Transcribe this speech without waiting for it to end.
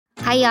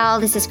Hi, y'all.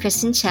 This is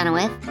Kristen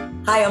Chenoweth.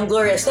 Hi, I'm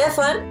Gloria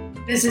Stefan.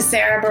 This is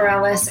Sarah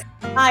Bareilles.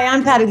 Hi,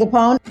 I'm Patty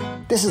Lapone.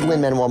 This is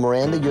Lin-Manuel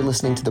Miranda. You're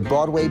listening to the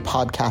Broadway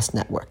Podcast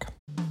Network.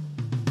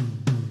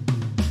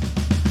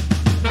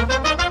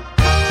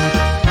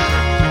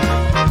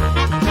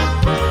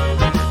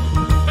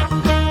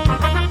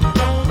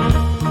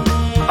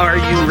 Are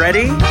you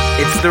ready?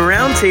 It's the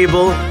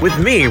Roundtable with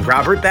me,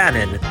 Robert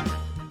Bannon.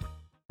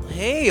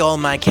 Hey, all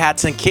my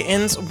cats and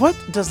kittens. What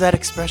does that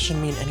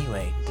expression mean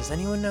anyway? Does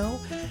anyone know?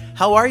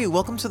 How are you?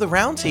 Welcome to the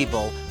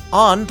Roundtable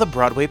on the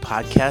Broadway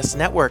Podcast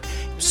Network.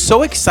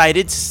 So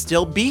excited to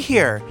still be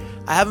here.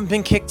 I haven't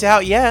been kicked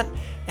out yet,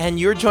 and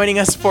you're joining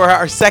us for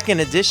our second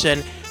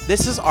edition.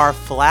 This is our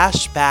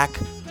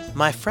flashback.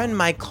 My friend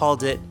Mike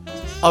called it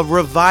a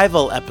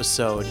revival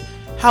episode.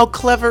 How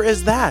clever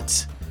is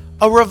that?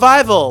 A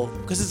revival,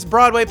 because it's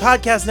Broadway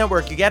Podcast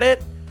Network. You get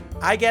it?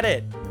 I get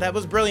it. That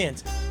was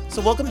brilliant.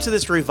 So welcome to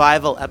this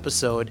revival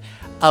episode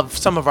of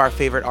some of our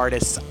favorite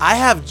artists. I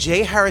have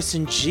J.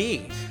 Harrison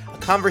G., a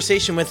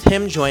conversation with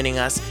him joining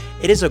us.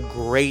 It is a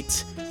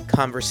great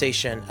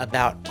conversation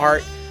about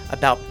art,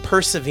 about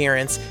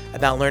perseverance,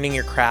 about learning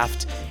your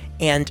craft.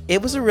 And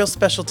it was a real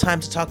special time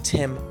to talk to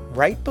him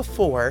right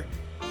before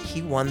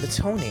he won the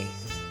Tony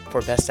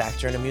for Best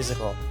Actor in a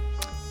Musical.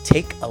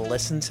 Take a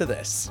listen to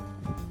this.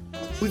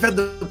 We've had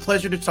the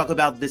pleasure to talk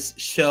about this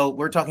show.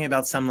 We're talking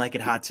about Some Like It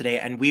Hot today,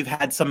 and we've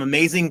had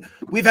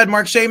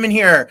Mark Shaman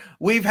here,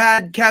 we've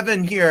had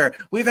Kevin here,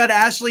 we've had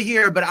Ashley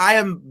here, but I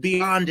am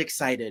beyond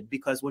excited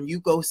because when you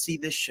go see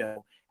this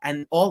show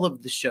and all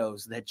of the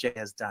shows that Jay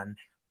has done,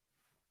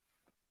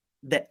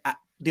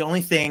 the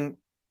only thing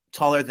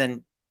taller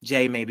than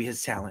Jay may be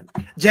his talent.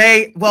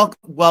 Jay,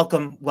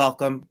 welcome.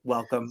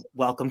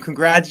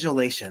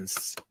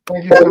 Congratulations.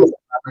 Thank you so much.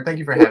 Thank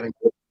you for having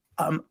me.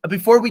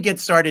 Before we get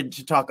started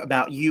to talk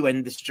about you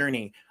and this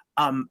journey,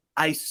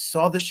 I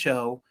saw the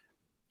show.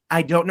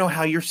 I don't know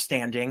how you're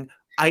standing.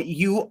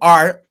 You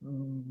are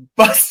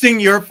busting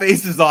your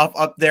faces off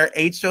up there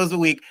 8 shows a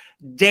week,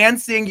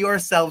 dancing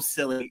yourself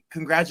silly.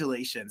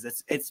 Congratulations.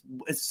 It's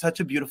such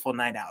a beautiful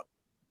night out.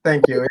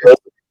 Thank you.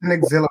 It's an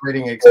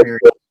exhilarating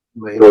experience.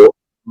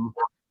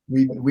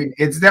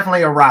 It's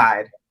definitely a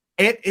ride.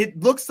 It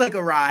looks like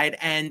a ride,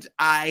 and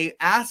I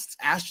asked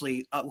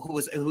Ashley, who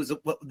was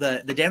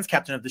the dance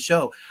captain of the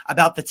show,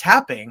 about the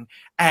tapping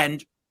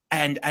and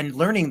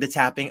learning the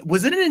tapping.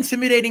 Was it an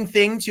intimidating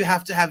thing to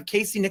have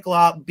Casey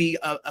Nicola be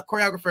a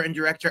choreographer and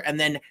director, and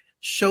then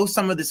show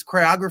some of this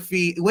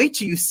choreography? Wait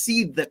till you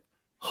see the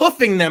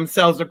hoofing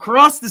themselves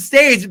across the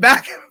stage,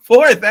 back and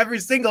forth every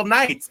single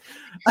night.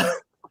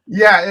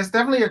 Yeah, it's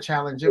definitely a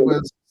challenge. It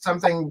was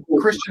something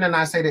Christian and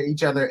I say to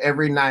each other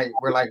every night.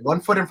 We're like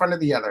one foot in front of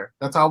the other.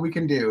 That's all we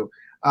can do.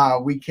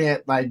 We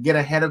can't get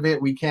ahead of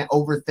it. We can't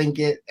overthink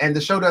it. And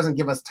the show doesn't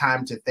give us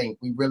time to think.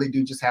 We really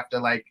do just have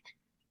to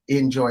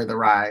enjoy the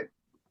ride.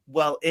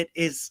 Well, it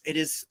is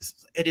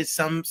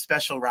some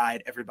special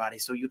ride, everybody.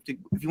 So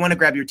if you want to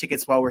grab your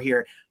tickets while we're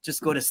here,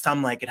 just go to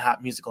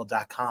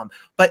somelikeithotmusical.com.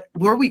 But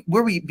where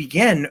we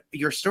begin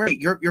your story,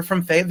 you're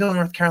from Fayetteville,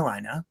 North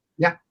Carolina.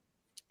 Yeah.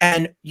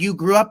 And you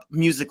grew up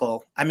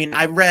musical. I mean,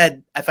 I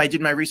read, if I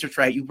did my research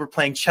right, you were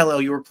playing cello,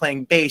 you were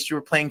playing bass, you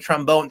were playing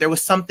trombone. There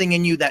was something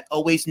in you that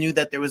always knew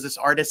that there was this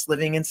artist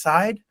living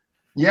inside.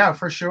 Yeah,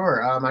 for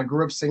sure. I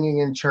grew up singing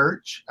in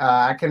church.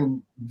 I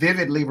can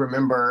vividly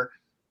remember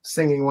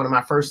singing one of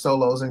my first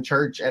solos in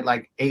church at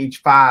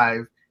age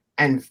 5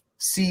 and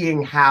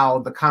seeing how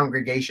the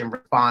congregation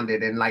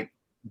responded and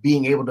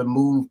being able to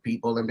move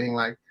people and being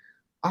like,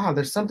 oh,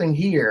 there's something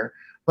here.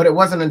 But it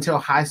wasn't until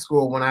high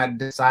school when I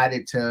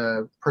decided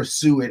to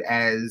pursue it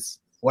as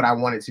what I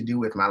wanted to do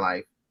with my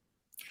life.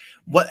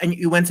 And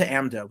you went to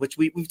AMDA, which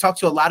we've talked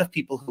to a lot of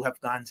people who have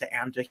gone to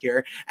AMDA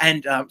here.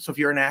 And so if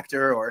you're an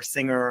actor or a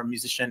singer or a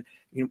musician,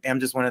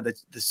 AMDA is one of the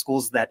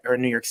schools that are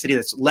in New York City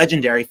that's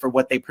legendary for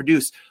what they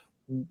produce.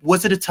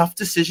 Was it a tough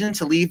decision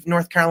to leave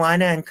North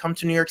Carolina and come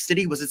to New York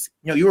City? Was it,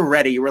 you were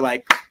ready? You were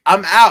like,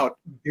 I'm out.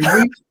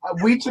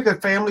 We took a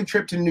family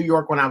trip to New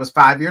York when I was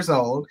 5 years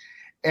old.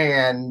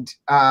 And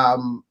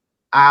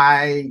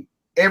I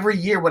every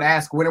year would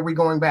ask, when are we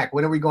going back?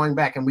 When are we going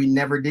back? And we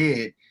never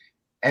did.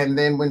 And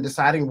then when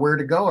deciding where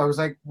to go, I was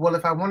like, well,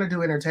 if I want to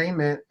do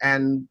entertainment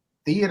and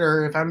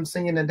theater, if I'm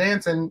singing and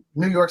dancing,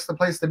 New York's the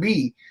place to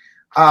be.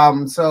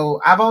 So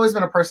I've always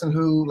been a person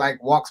who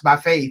walks by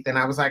faith. And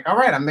I was like, all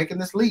right, I'm making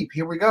this leap.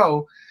 Here we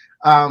go.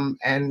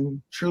 And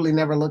truly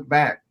never looked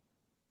back.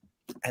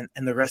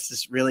 And the rest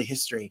is really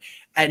history.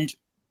 And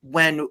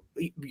when,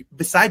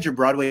 besides your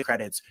Broadway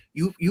credits,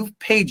 you've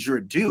paid your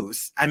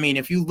dues. I mean,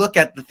 if you look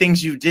at the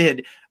things you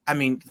did, I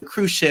mean, the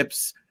cruise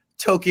ships,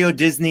 Tokyo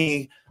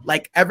Disney,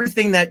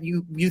 everything that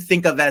you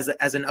think of as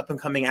an up and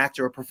coming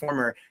actor or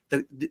performer,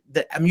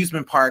 the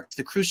amusement parks,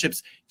 the cruise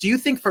ships. Do you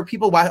think for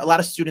people, a lot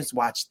of students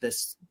watch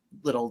this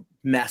little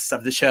mess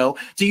of the show,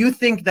 do you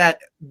think that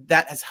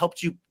has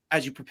helped you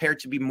as you prepare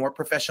to be more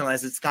professional,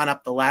 as it's gone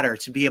up the ladder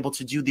to be able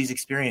to do these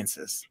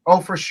experiences? Oh,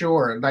 for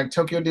sure. Like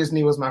Tokyo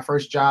Disney was my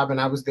first job,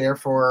 and I was there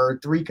for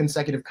 3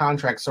 consecutive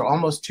contracts, so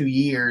almost 2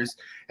 years.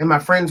 And my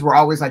friends were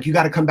always like, you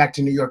got to come back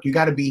to New York. You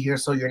got to be here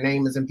so your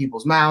name is in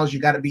people's mouths. You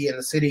got to be in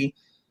the city.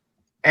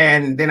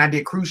 And then I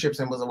did cruise ships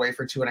and was away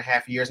for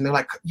 2.5 years. And they're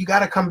like, you got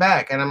to come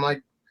back. And I'm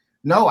like,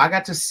 no, I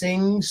got to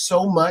sing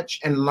so much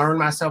and learn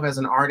myself as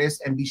an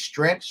artist and be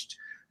stretched.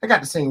 I got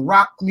to sing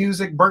rock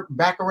music, Burt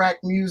Bacharach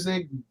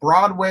music,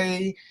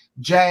 Broadway,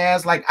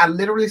 jazz. Like I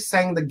literally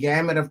sang the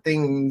gamut of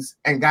things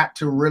and got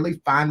to really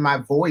find my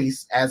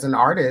voice as an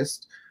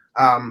artist.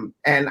 And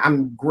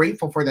I'm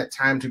grateful for that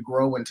time to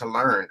grow and to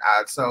learn.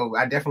 So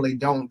I definitely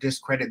don't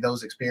discredit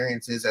those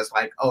experiences as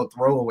like, oh,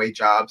 throwaway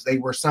jobs. They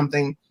were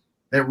something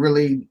that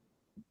really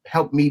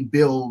helped me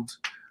build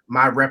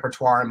my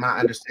repertoire and my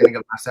understanding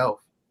of myself.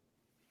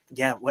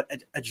 Yeah, what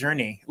a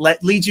journey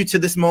leads you to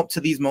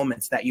these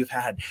moments that you've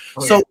had.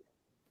 Oh, so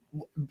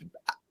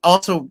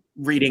also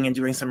reading and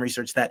doing some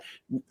research that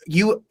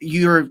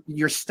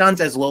your stunt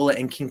as Lola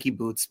in Kinky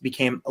Boots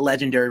became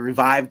legendary,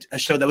 revived a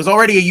show that was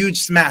already a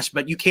huge smash,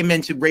 but you came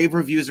into rave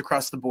reviews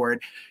across the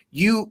board.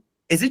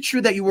 Is it true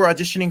that you were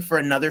auditioning for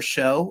another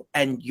show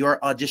and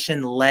your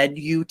audition led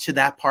you to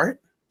that part?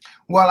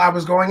 Well, I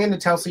was going into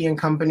Telsey and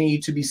Company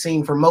to be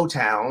seen for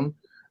Motown.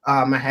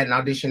 I had an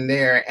audition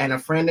there, and a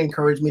friend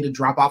encouraged me to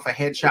drop off a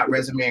headshot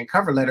resume and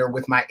cover letter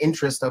with my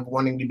interest of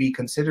wanting to be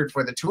considered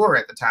for the tour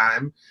at the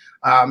time.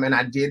 And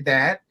I did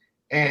that,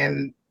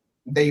 and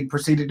they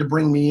proceeded to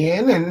bring me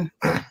in,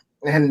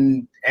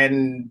 and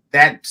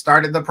that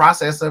started the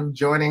process of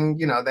joining,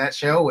 that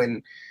show.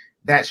 And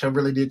that show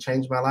really did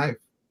change my life.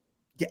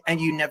 Yeah,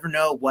 and you never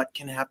know what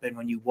can happen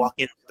when you walk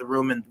into the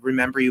room and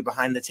remember you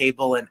behind the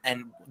table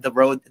and the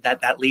road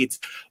that leads.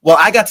 Well,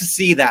 I got to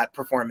see that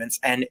performance,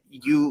 and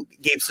you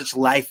gave such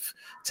life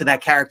to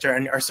that character,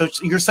 and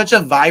you're such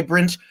a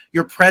vibrant.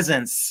 Your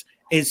presence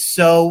is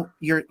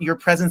your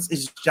presence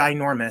is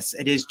ginormous.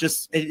 It is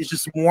just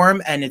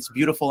warm, and it's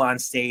beautiful on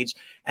stage.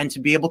 And to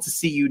be able to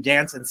see you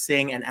dance and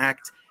sing and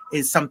act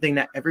is something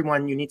that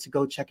everyone, you need to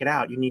go check it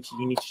out. You need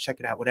to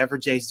check it out, whatever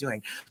Jay's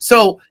doing.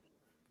 So,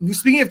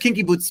 speaking of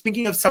Kinky Boots,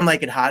 speaking of Some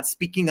Like It Hot,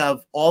 speaking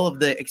of all of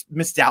the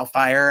Miss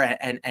Doubtfire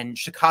and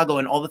Chicago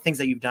and all the things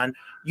that you've done,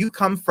 you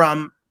come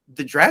from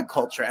the drag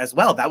culture as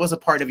well. That was a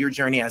part of your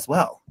journey as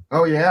well.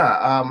 Oh,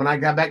 yeah. When I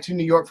got back to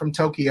New York from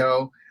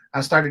Tokyo,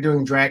 I started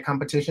doing drag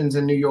competitions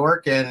in New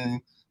York,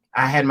 and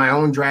I had my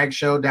own drag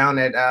show down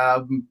at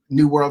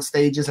New World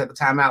Stages at the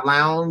Time Out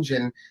Lounge,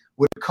 and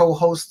would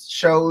co-host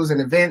shows and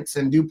events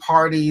and do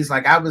parties.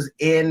 Like I was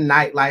in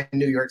nightlife in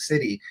New York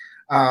City.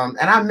 And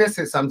I miss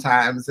it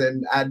sometimes,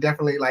 and I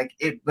definitely like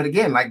it. But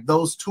again, like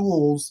those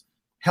tools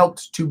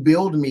helped to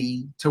build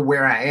me to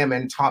where I am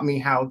and taught me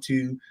how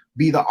to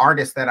be the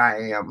artist that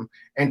I am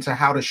and to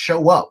how to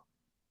show up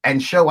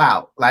and show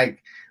out.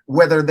 Like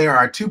whether there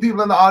are 2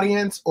 people in the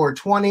audience or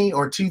 20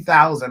 or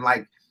 2,000,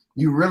 like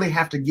you really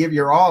have to give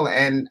your all.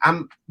 And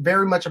I'm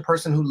very much a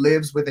person who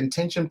lives with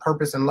intention,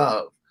 purpose, and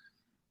love.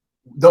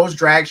 Those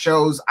drag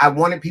shows, I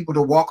wanted people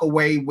to walk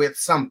away with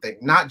something,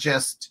 not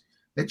just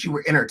that you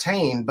were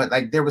entertained, but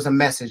like there was a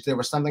message, there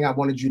was something I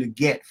wanted you to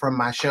get from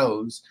my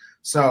shows.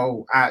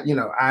 So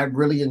I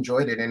really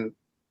enjoyed it. And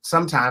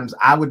sometimes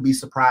I would be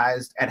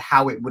surprised at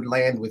how it would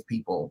land with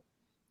people.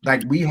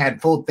 Like we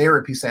had full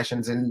therapy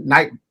sessions in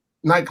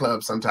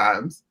nightclubs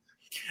sometimes.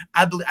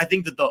 I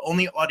think that the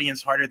only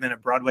audience harder than a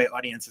Broadway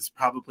audience is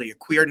probably a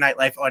queer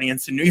nightlife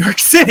audience in New York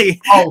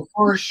City. Oh,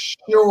 for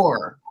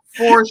sure.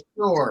 For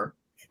sure.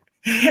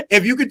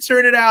 If you could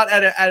turn it out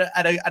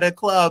at a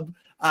club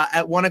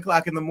at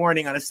 1:00 in the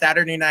morning on a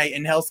Saturday night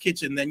in Hell's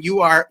Kitchen, then you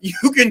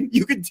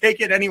can take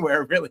it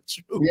anywhere, really.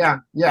 True.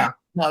 Yeah.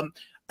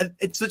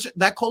 It's such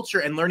that culture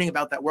and learning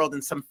about that world,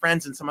 and some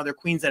friends and some other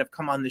queens that have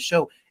come on the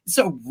show.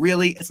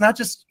 It's not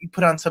just you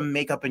put on some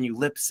makeup and you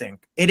lip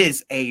sync. It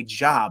is a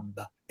job.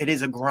 It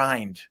is a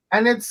grind.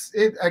 And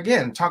it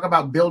again, talk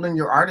about building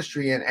your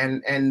artistry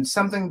and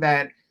something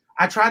that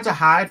I tried to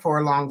hide for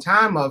a long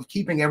time, of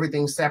keeping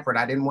everything separate.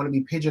 I didn't want to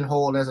be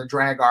pigeonholed as a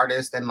drag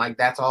artist and like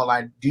that's all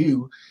I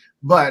do.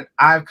 But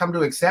I've come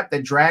to accept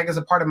that drag is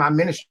a part of my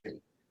ministry.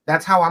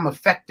 That's how I'm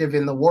effective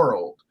in the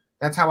world.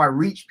 That's how I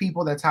reach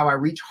people. That's how I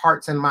reach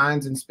hearts and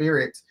minds and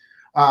spirits.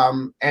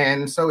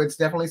 And so it's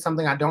definitely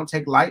something I don't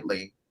take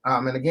lightly.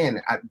 And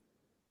again,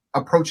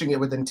 approaching it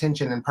with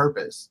intention and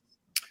purpose.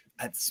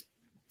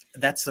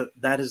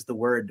 That is the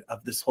word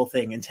of this whole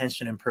thing: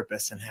 intention and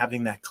purpose, and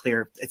having that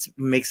clear. It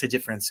makes a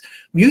difference.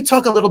 You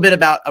talk a little bit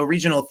about a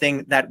regional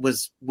thing that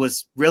was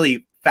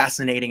really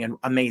fascinating and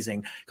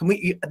amazing.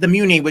 The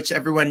Muni, which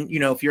everyone,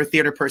 if you're a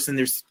theater person,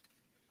 there's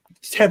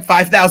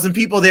 5,000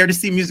 people there to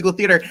see musical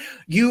theater.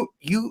 You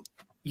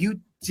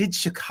did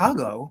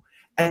Chicago,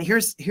 and here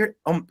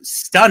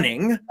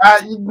stunning.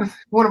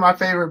 One of my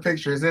favorite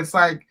pictures. It's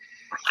like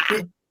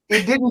it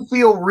didn't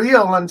feel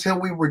real until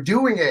we were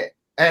doing it.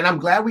 And I'm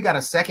glad we got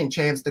a second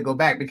chance to go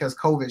back because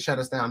COVID shut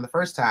us down the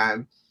first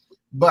time.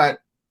 But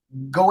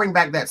going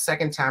back that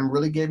second time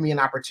really gave me an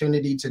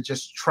opportunity to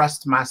just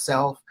trust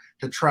myself,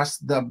 to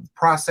trust the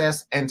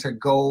process, and to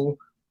go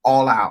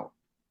all out.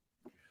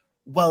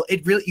 Well,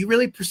 you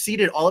really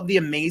preceded all of the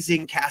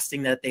amazing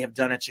casting that they have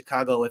done at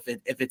Chicago. If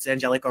it's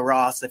Angelica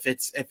Ross, if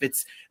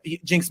it's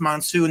Jinx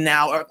Monsoon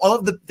now, or all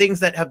of the things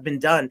that have been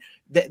done,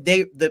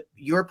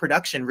 your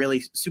production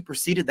really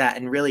superseded that,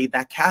 and really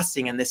that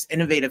casting and this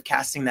innovative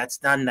casting that's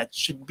done that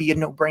should be a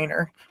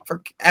no-brainer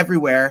for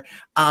everywhere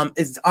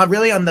is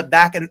really on the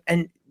back.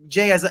 And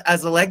Jay,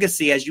 as a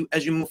legacy, as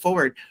you move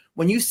forward,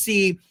 when you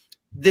see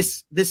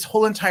this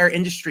whole entire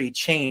industry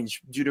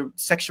change due to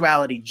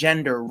sexuality,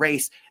 gender,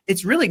 race,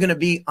 it's really going to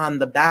be on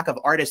the back of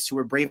artists who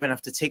were brave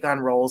enough to take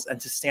on roles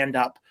and to stand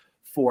up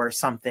for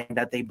something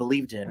that they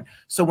believed in.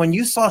 So when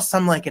you saw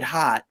Some Like It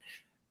Hot,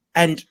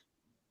 and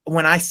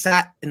when I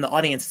sat in the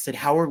audience and said,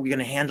 how are we going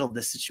to handle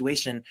this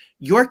situation?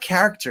 Your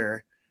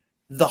character,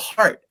 the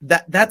heart,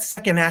 that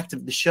second act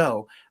of the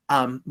show,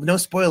 no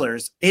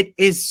spoilers, it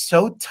is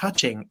so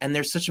touching, and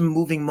there's such a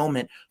moving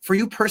moment for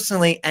you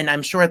personally. And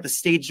I'm sure at the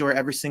stage door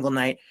every single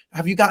night,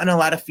 have you gotten a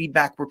lot of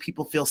feedback where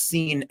people feel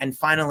seen and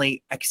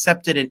finally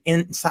accepted and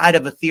inside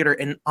of a theater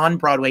on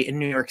Broadway in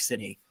New York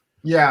City?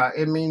 Yeah,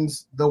 it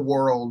means the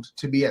world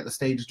to be at the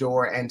stage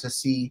door and to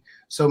see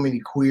so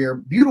many queer,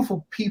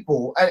 beautiful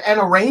people,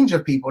 and a range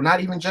of people, not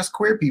even just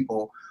queer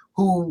people,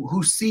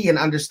 who see and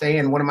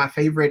understand. One of my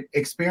favorite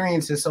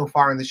experiences so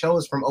far in the show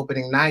is from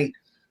opening night.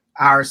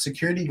 Our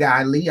security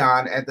guy,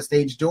 Leon, at the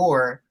stage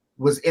door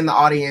was in the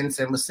audience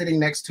and was sitting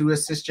next to a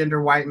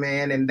cisgender white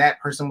man, and that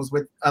person was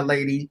with a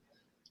lady.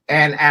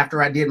 And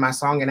after I did my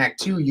song in Act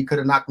 2, You Could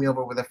Have Knocked Me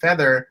Over with a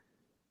Feather,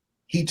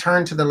 he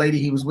turned to the lady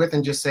he was with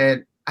and just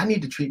said, I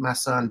need to treat my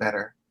son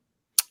better.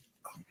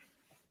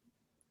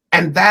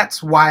 And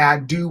that's why I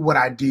do what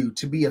I do,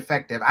 to be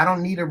effective. I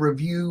don't need a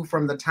review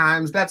from the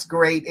Times. That's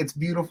great. It's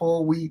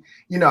beautiful.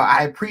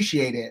 I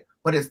appreciate it.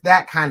 But it's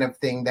that kind of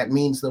thing that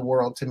means the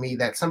world to me,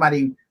 that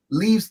somebody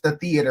leaves the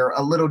theater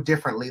a little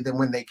differently than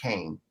when they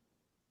came.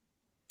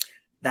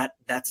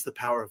 That's the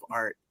power of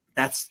art.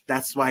 That's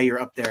why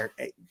you're up there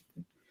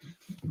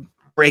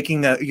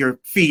breaking your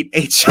feet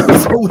 8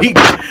 shows a week.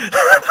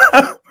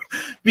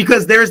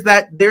 Because there's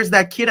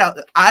that kid out.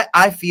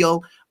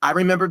 I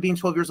remember being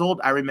 12 years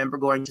old. I remember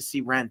going to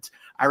see Rent.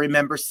 I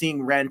remember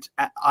seeing Rent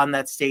on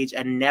that stage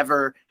and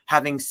never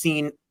having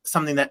seen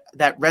something that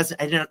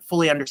I didn't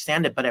fully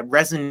understand it, but it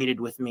resonated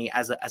with me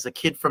as a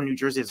kid from New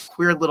Jersey, as a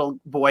queer little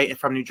boy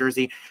from New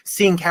Jersey,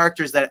 seeing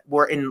characters that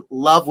were in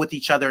love with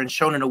each other and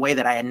shown in a way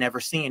that I had never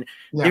seen.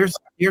 Yeah.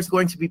 There's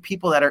going to be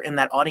people that are in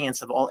that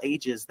audience of all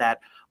ages that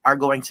are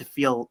going to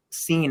feel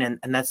seen, and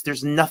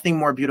there's nothing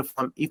more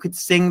beautiful. You could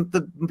sing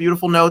the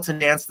beautiful notes and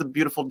dance the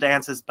beautiful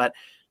dances, but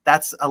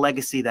that's a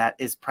legacy that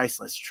is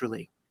priceless,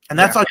 truly. And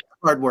that's all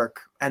hard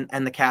work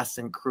and the cast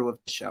and crew of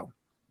the show.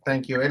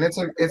 Thank you. And it's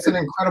an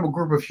incredible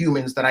group of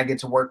humans that I get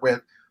to work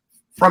with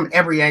from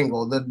every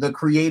angle. The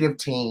creative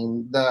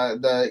team,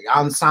 the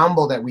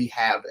ensemble that we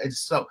have. It's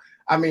so,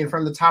 I mean,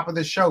 from the top of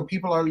the show,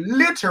 people are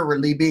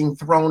literally being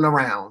thrown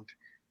around.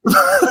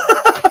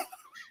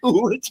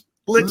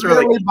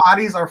 Literally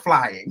bodies are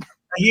flying.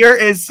 Here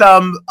is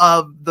some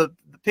of the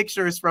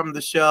pictures from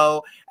the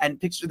show, and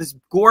picture this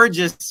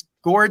gorgeous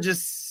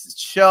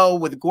show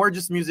with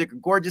gorgeous music,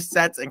 gorgeous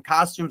sets and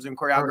costumes and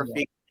choreography. Oh,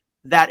 yeah.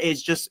 That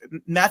is just,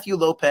 Matthew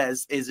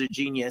Lopez is a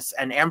genius,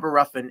 and Amber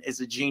Ruffin is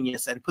a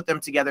genius, and put them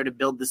together to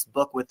build this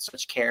book with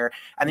such care.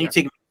 And then you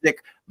take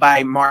music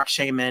by Mark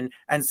Shaman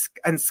and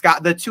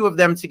Scott. The two of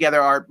them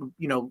together are,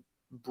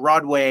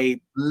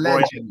 Broadway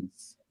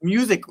legends,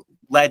 music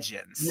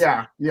legends.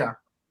 Yeah.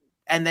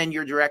 And then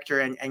your director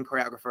and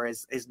choreographer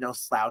is no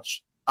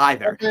slouch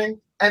either. Okay.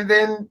 And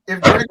then if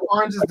Greg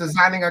Barnes is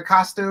designing a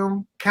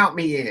costume, count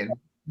me in,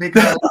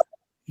 because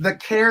the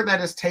care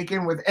that is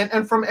taken with,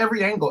 and from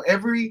every angle,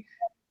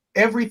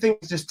 everything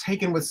is just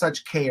taken with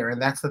such care.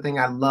 And that's the thing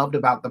I loved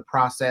about the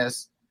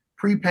process,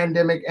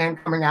 pre-pandemic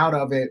and coming out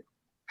of it,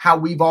 how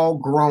we've all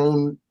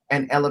grown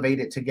and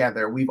elevated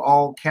together. We've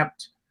all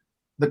kept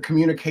the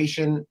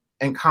communication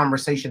and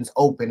conversations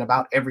open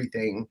about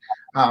everything.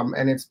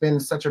 And it's been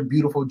such a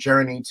beautiful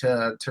journey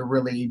to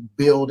really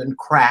build and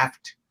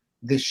craft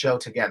this show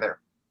together.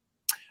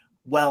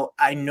 Well,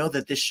 I know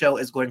that this show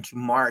is going to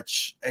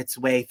march its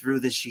way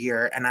through this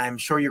year, and I'm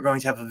sure you're going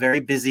to have a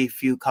very busy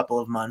couple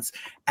of months.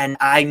 And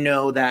I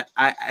know that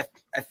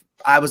if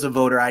I was a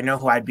voter, I know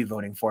who I'd be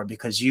voting for,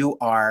 because you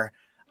are,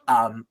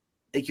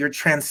 you're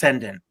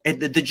transcendent.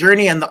 The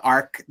journey and the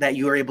arc that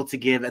you are able to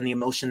give and the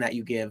emotion that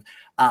you give.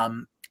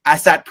 I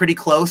sat pretty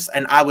close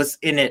and I was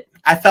in it.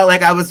 I felt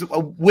like I was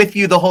with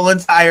you the whole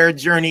entire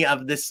journey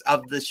of this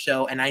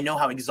show, and I know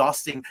how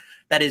exhausting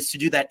that is to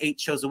do that 8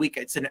 shows a week.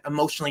 It's an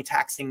emotionally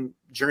taxing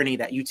journey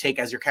that you take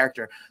as your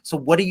character. So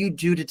what do you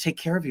do to take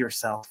care of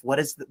yourself? What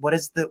is the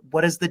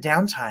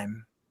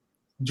downtime?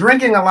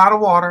 Drinking a lot of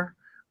water.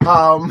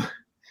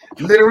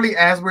 Literally,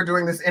 as we're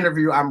doing this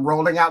interview, I'm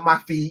rolling out my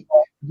feet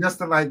just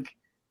to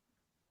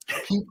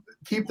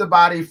keep the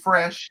body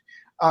fresh.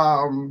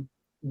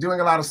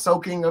 Doing a lot of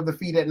soaking of the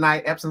feet at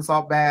night, Epsom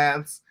salt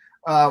baths,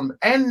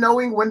 and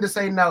knowing when to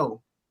say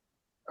no.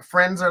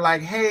 friends are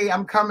like, hey,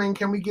 I'm coming.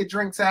 Can we get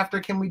drinks after?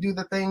 Can we do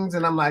the things?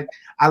 And I'm like,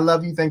 I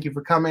love you. Thank you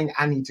for coming.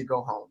 I need to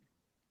go home.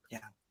 Yeah.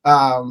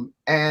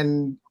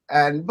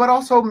 But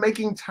also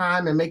making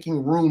time and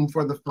making room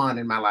for the fun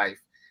in my life.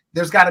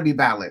 There's got to be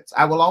balance.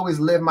 I will always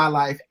live my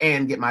life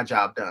and get my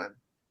job done.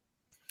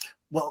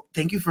 Well,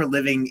 thank you for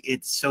living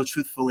it so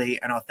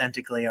truthfully and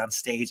authentically on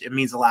stage. It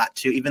means a lot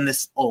to even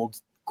this old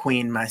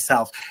queen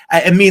myself.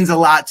 It means a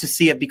lot to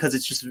see it because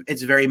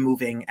it's very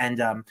moving.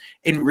 And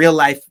in real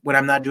life, when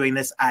I'm not doing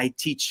this, I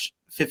teach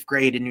 5th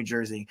grade in New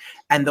Jersey.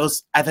 And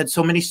I've had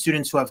so many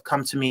students who have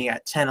come to me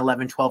at 10,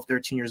 11, 12,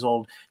 13 years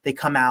old. They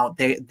come out,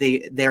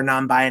 they're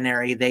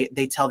non-binary.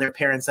 They tell their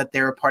parents that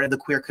they're a part of the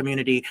queer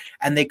community,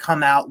 and they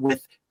come out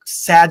with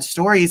sad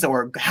stories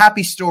or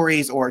happy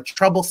stories or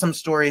troublesome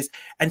stories.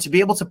 And to be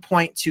able to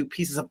point to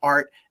pieces of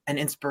art and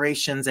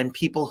inspirations and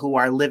people who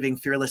are living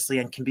fearlessly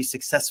and can be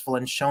successful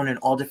and shown in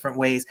all different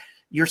ways.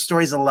 Your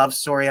story is a love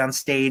story on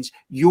stage.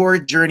 Your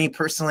journey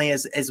personally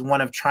is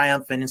one of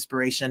triumph and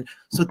inspiration.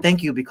 So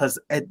thank you, because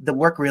the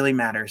work really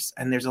matters.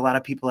 And there's a lot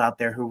of people out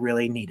there who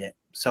really need it.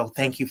 So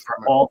thank you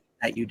for all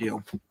that you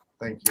do.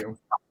 Thank you.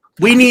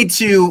 We need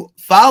to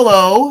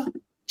follow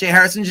J.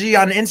 Harrison G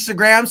on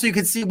Instagram so you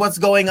can see what's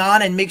going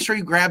on, and make sure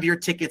you grab your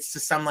tickets to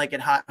Some Like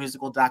It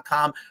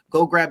Hotmusical.com.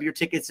 Go grab your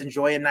tickets,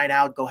 enjoy a night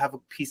out, go have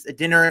a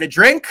dinner and a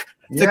drink.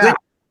 It's a good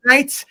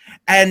night,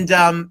 and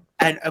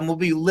we'll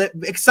be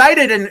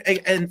excited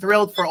and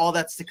thrilled for all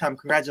that's to come.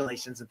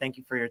 Congratulations, and thank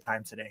you for your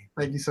time today.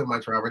 Thank you so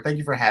much, Robert. Thank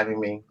you for having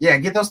me. Yeah,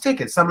 get those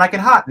tickets. Some Like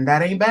It Hot, and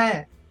that ain't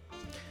bad.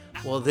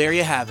 Well, there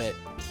you have it.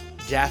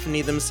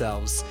 Daphne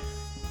themselves.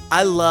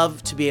 I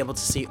love to be able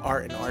to see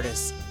art and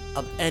artists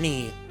of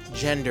any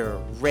gender,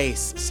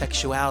 race,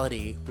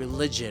 sexuality,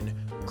 religion,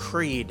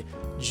 creed,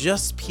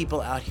 just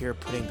people out here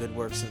putting good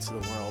works into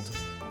the world.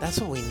 That's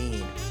what we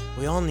need.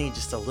 We all need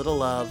just a little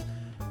love.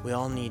 We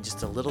all need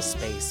just a little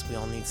space. We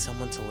all need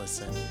someone to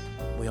listen.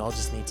 We all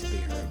just need to be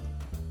heard.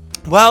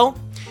 Well,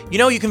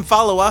 you can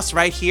follow us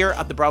right here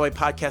at the Broadway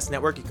Podcast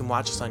Network. You can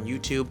watch us on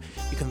YouTube.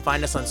 You can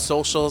find us on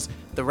socials,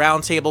 The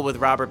Roundtable with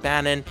Robert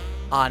Bannon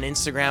on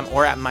Instagram,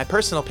 or at my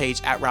personal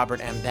page at Robert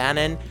M.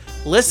 Bannon.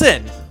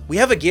 Listen, we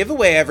have a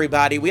giveaway,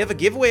 everybody. We have a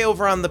giveaway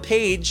over on the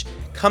page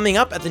coming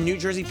up at the New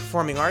Jersey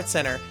Performing Arts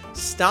Center.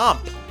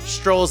 Stomp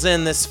strolls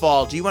in this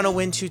fall. Do you want to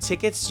win 2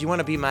 tickets? Do you want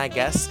to be my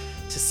guest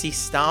to see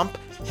Stomp?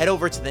 Head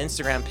over to the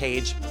Instagram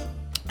page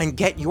and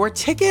get your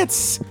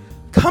tickets.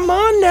 Come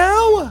on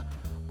now.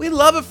 We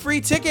love a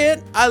free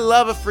ticket. I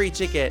love a free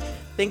ticket.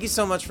 Thank you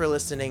so much for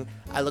listening.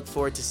 I look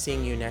forward to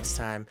seeing you next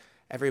time.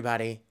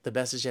 Everybody, the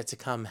best is yet to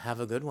come.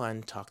 Have a good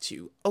one. Talk to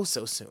you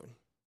so soon.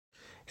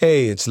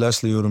 Hey, it's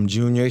Leslie Odom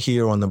Jr.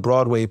 here on the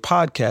Broadway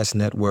Podcast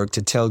Network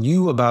to tell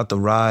you about the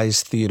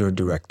Rise Theater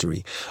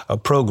Directory, a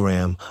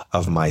program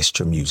of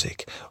Maestro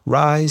Music.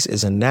 Rise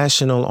is a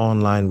national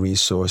online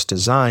resource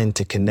designed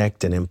to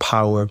connect and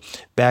empower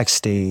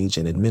backstage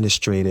and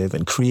administrative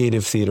and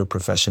creative theater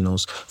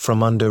professionals from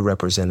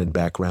underrepresented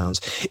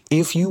backgrounds.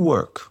 If you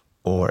work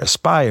or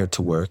aspire to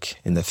work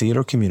in the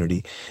theater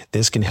community,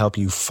 this can help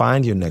you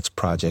find your next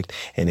project.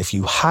 And if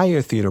you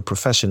hire theater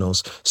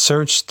professionals,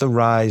 search the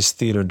Rise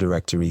Theater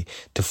Directory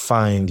to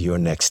find your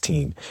next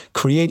team.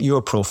 Create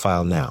your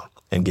profile now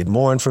and get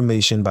more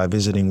information by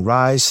visiting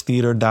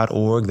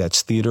risetheater.org.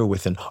 That's theater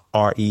with an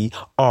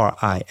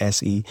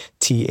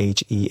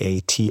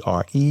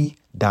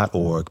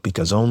RERISETHEATRE.org,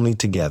 because only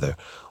together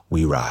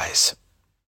we rise.